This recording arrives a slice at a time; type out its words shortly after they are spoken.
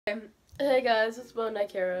Hey guys, it's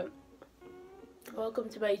Nykerra. Welcome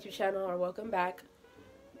to my YouTube channel, or welcome back.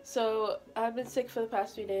 So I've been sick for the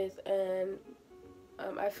past 3 days, and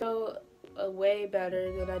I feel way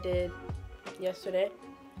better than I did yesterday.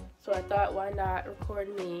 So I thought, why not record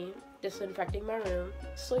me disinfecting my room?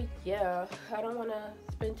 So yeah, I don't want to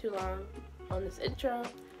spend too long on this intro.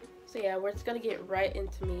 So yeah, we're just gonna get right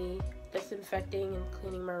into me disinfecting and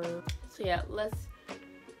cleaning my room. So yeah, let's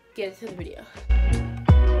get into the video.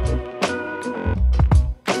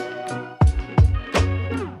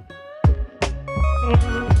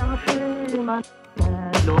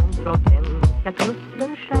 Långt från svenska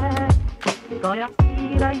kusten skär ska jag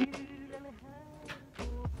fira julen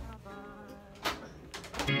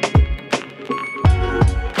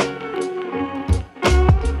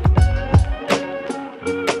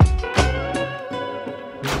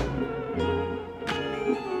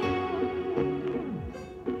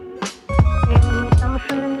ensam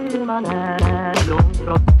sjöman är långt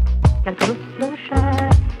från svenska kusten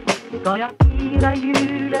skär ska jag fira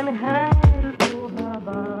julen här på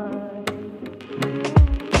Hawaii.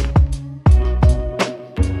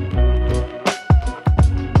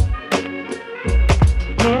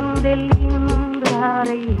 Men det lindrar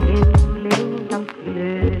ej hemlängtans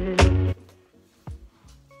glöd.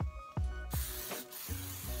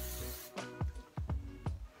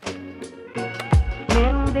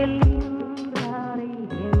 Men det lindrar ej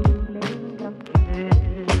hemlängtans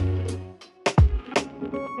glöd.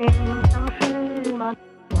 Ensam sjöman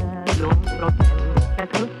är långt från svenska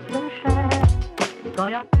kusten skär ska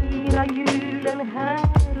jag fira julen här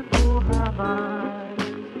på Hawaii.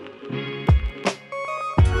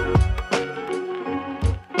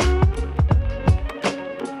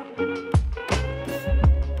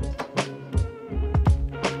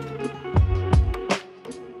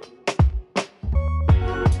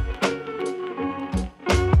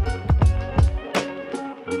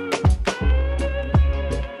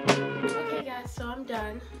 So I'm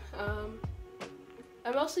done.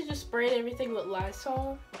 I mostly just sprayed everything with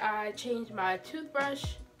Lysol. I changed my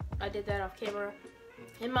toothbrush. I did that off camera.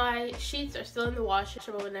 And my sheets are still in the washer,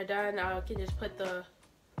 but when they're done, I can just put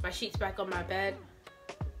my sheets back on my bed.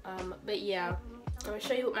 But yeah, I'm gonna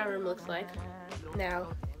show you what my room looks like now.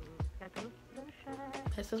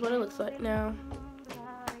 This is what it looks like now.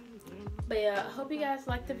 But yeah, I hope you guys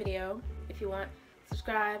liked the video. If you want,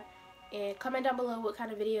 subscribe and comment down below what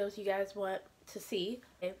kind of videos you guys want to see.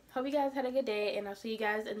 Hope you guys had a good day, and I'll see you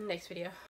guys in the next video.